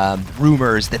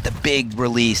 Rumors that the big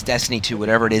release, Destiny 2,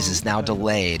 whatever it is now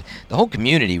delayed. The whole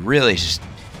community really is just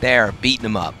there beating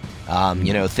them up.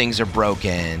 Things are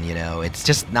broken. It's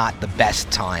just not the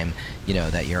best time.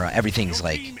 That everything's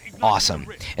like awesome.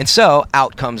 And so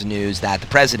out comes news that the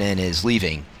president is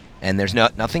leaving. And there's no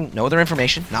other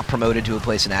information, not promoted to a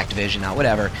place in Activision, not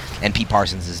whatever, and Pete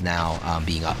Parsons is now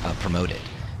being promoted.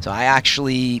 So I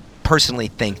actually personally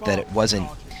think that it wasn't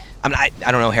I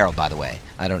don't know Harold, by the way.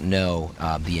 I don't know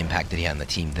the impact that he had on the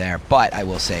team there, but I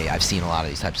will say I've seen a lot of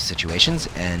these types of situations,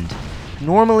 and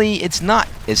normally it's not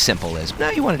as simple as, no,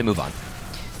 you wanted to move on.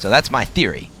 So that's my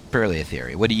theory, purely a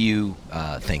theory. What do you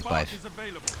think, Byf?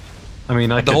 I mean,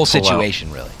 the whole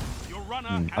situation, really.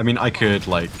 I mean, I could,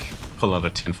 like, pull out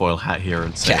a tinfoil hat here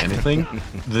and say anything.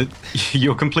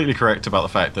 You're completely correct about the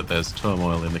fact that there's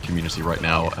turmoil in the community right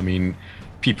now. I mean,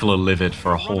 people are livid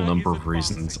for a whole number of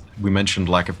reasons. We mentioned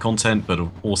lack of content, but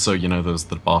also, you know, there's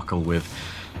the debacle with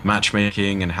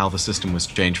matchmaking and how the system was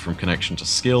changed from connection to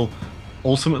skill.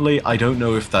 Ultimately, I don't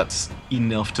know if that's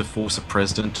enough to force a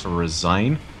president to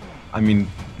resign. I mean,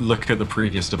 look at the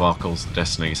previous debacles that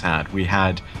Destiny's had. We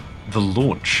had the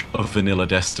launch of Vanilla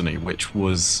Destiny, which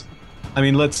was... I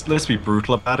mean, let's be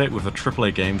brutal about it. With a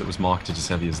AAA game that was marketed as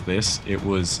heavy as this, it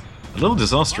was a little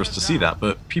disastrous to see that,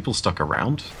 but people stuck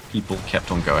around. People kept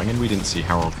on going, and we didn't see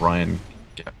Harold Ryan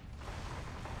get...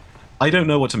 I don't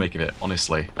know what to make of it,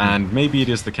 honestly. And maybe it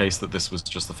is the case that this was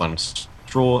just the final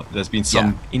straw. There's been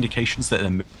some indications that there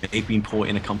may have been poor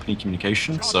intercompany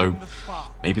communication, so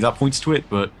maybe that points to it,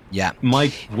 but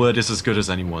my word is as good as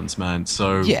anyone's, man.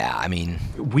 So yeah, I mean,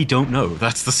 we don't know.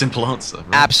 That's the simple answer. Right?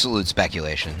 Absolute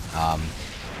speculation.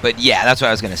 But yeah, that's what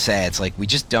I was going to say. It's like we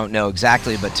just don't know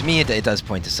exactly, but to me it does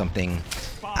point to something,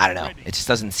 I don't know, it just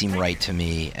doesn't seem right to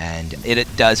me, and it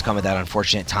does come with that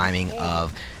unfortunate timing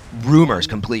of rumors,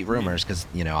 complete rumors, because,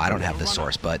 you know, I don't have the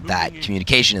source, but that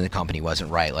communication in the company wasn't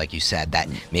right, like you said, that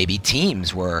maybe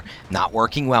teams were not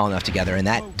working well enough together, and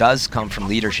that does come from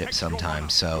leadership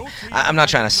sometimes. So I'm not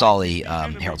trying to sully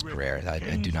Harold's career.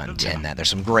 I do not intend that. There's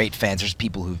some great fans. There's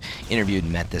people who've interviewed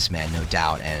and met this man, no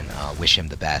doubt, and wish him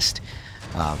the best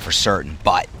for certain.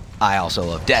 But I also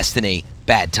love Destiny.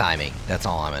 Bad timing. That's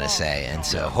all I'm going to say. And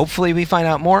so hopefully we find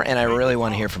out more, and I really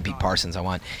want to hear from Pete Parsons. I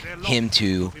want him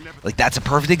to, like, that's a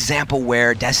perfect example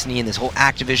where Destiny and this whole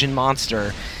Activision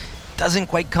monster doesn't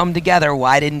quite come together.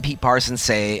 Why didn't Pete Parsons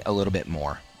say a little bit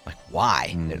more? Like,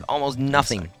 why? Almost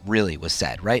nothing really was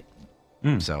said, right?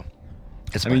 So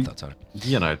that's my thoughts on it.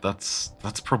 You know, that's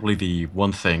probably the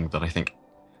one thing that I think,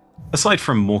 aside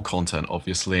from more content,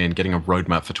 obviously, and getting a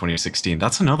roadmap for 2016,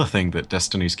 that's another thing that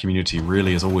Destiny's community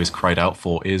really has always cried out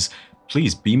for is,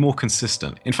 please be more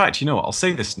consistent. In fact, you know what, I'll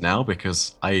say this now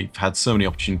because I've had so many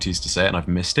opportunities to say it and I've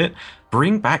missed it.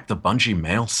 Bring back the Bungie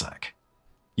mail sack.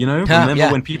 You know,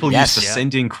 remember when people used to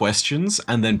send in questions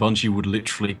and then Bungie would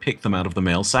literally pick them out of the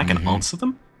mail sack and answer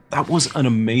them? That was an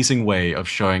amazing way of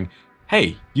showing,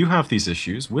 hey, you have these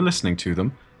issues, we're listening to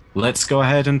them, let's go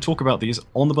ahead and talk about these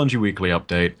on the Bungie Weekly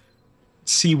Update.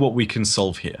 See what we can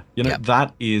solve here. You know,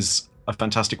 that is a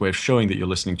fantastic way of showing that you're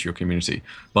listening to your community.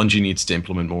 Bungie needs to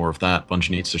implement more of that.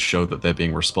 Bungie needs to show that they're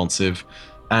being responsive.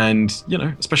 And, you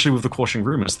know, especially with the quashing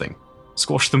rumors thing,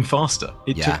 squash them faster.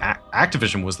 It took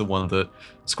Activision was the one that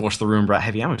squashed the rumor about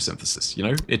heavy ammo synthesis. You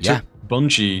know, it took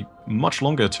Bungie much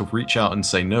longer to reach out and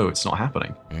say, no, it's not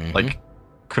happening. Like,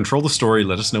 control the story,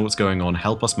 let us know what's going on,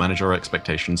 help us manage our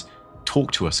expectations,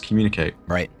 talk to us, communicate.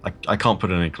 Right. I can't put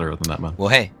it any clearer than that, man. Well,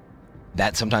 hey,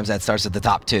 sometimes that starts at the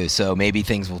top too, so maybe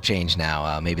things will change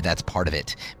now. Maybe that's part of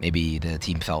it. Maybe the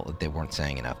team felt that they weren't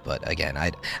saying enough. But again,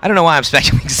 I don't know why I'm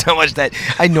speculating so much. That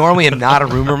I normally am not a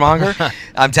rumor monger.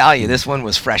 I'm telling you, this one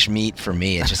was fresh meat for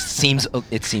me. It just seems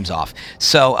off.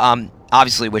 So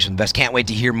obviously, wish them the best. Can't wait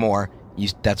to hear more.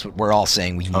 That's what we're all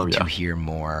saying. We need to hear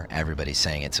more. Everybody's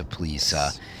saying it. So please.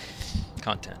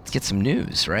 Content. Let's get some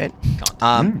news, right?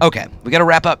 Okay, we got to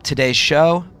wrap up today's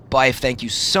show. Byf, thank you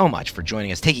so much for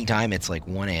joining us, taking time. It's like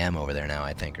 1 a.m. over there now,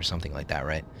 I think, or something like that,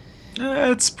 right?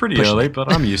 It's pretty early, but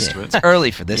I'm used to it. It's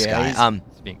early for this guy. He's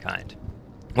being kind.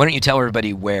 Why don't you tell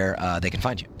everybody where they can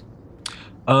find you?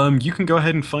 You can go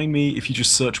ahead and find me if you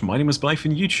just search My Name is Byf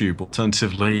in YouTube.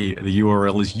 Alternatively, the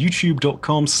URL is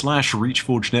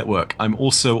youtube.com/ReachForgeNetwork. I'm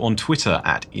also on Twitter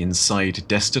at Inside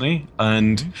Destiny.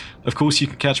 And of course, you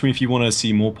can catch me if you want to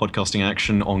see more podcasting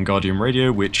action on Guardian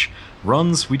Radio, which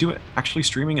runs. We do it actually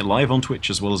streaming it live on Twitch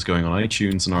as well as going on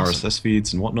iTunes and RSS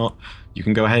feeds and whatnot. You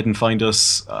can go ahead and find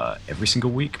us every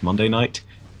single week, Monday night,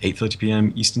 8:30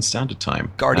 p.m. Eastern Standard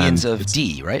Time. Guardians of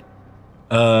D, right?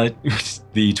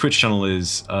 The Twitch channel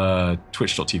is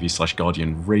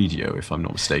twitch.tv/Guardian Radio, if I'm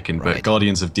not mistaken. Right. But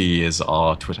Guardians of D is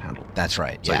our Twitter handle. That's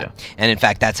right, So, yeah. And in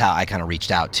fact, that's how I kind of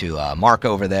reached out to Mark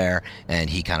over there, and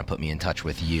he kind of put me in touch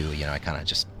with you. You know, I kind of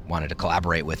just wanted to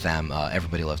collaborate with them.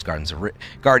 Everybody loves Guardian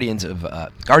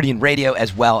Radio,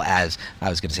 as well as, I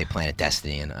was going to say, Planet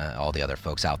Destiny and all the other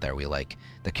folks out there. We like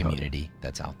the community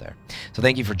that's out there. So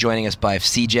thank you for joining us, Byf.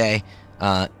 CJ,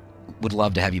 would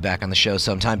love to have you back on the show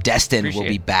sometime. Destin will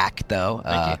be back, though.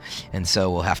 Thank you. And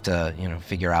so we'll have to,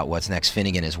 figure out what's next.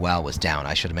 Finnegan as well was down.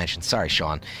 I should have mentioned, sorry,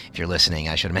 Sean, if you're listening,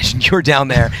 I should have mentioned you're down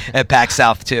there at PAX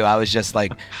South, too. I was just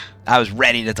like, I was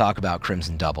ready to talk about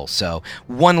Crimson Double. So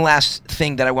one last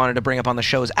thing that I wanted to bring up on the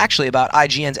show is actually about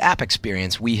IGN's app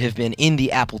experience. We have been in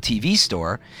the Apple TV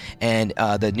store, and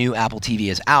the new Apple TV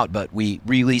is out, but we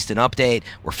released an update.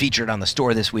 We're featured on the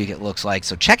store this week, it looks like.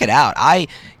 So check it out. I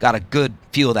got a good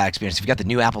feel of that experience. If you got the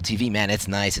new Apple TV, man, it's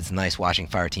nice. It's nice watching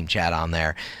Fireteam chat on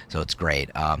there, so it's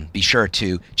great. Be sure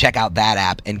to check out that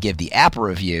app and give the app a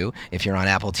review if you're on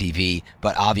Apple TV,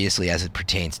 but obviously as it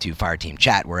pertains to Fireteam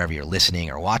chat, wherever you're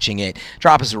listening or watching it,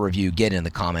 drop us a review, get in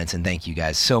the comments, and thank you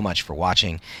guys so much for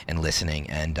watching and listening,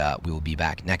 and we will be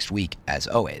back next week as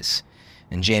always.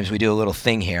 And James, we do a little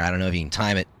thing here. I don't know if you can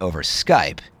time it over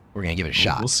Skype. We're going to give it a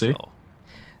shot. We'll see.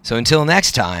 So until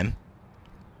next time,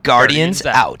 Guardians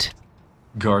out.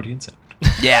 Guardians out.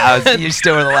 Yeah, you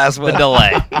still were the last one. The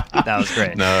delay. That was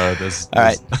great. No, all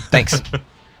right, thanks.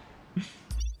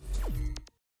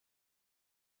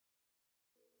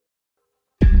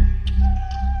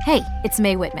 Hey, it's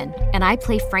Mae Whitman, and I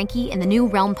play Frankie in the new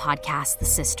Realm podcast, The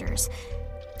Sisters.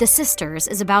 The Sisters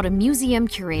is about a museum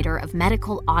curator of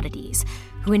medical oddities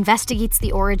who investigates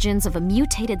the origins of a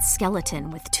mutated skeleton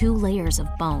with 2 layers of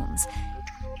bones.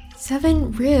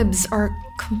 7 ribs are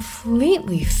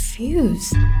completely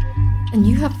fused. And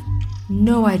you have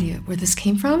no idea where this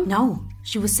came from? No,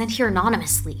 she was sent here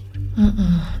anonymously.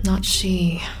 Not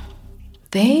she.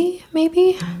 They,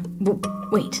 maybe?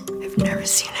 Wait. I've never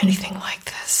seen anything like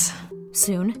this.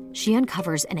 Soon, she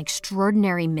uncovers an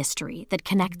extraordinary mystery that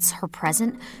connects her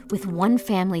present with one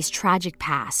family's tragic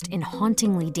past in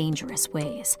hauntingly dangerous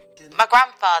ways. My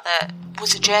grandfather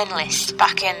was a journalist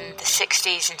back in the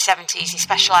 60s and 70s. He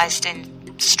specialised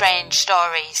in strange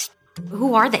stories.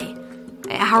 Who are they?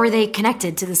 How are they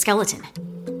connected to the skeleton?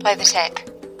 Play the tape.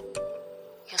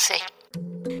 You'll see.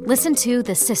 Listen to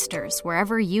The Sisters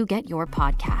wherever you get your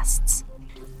podcasts.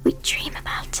 We dream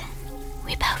about it.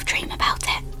 We both dream about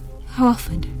it. How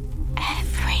often?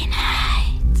 Every night.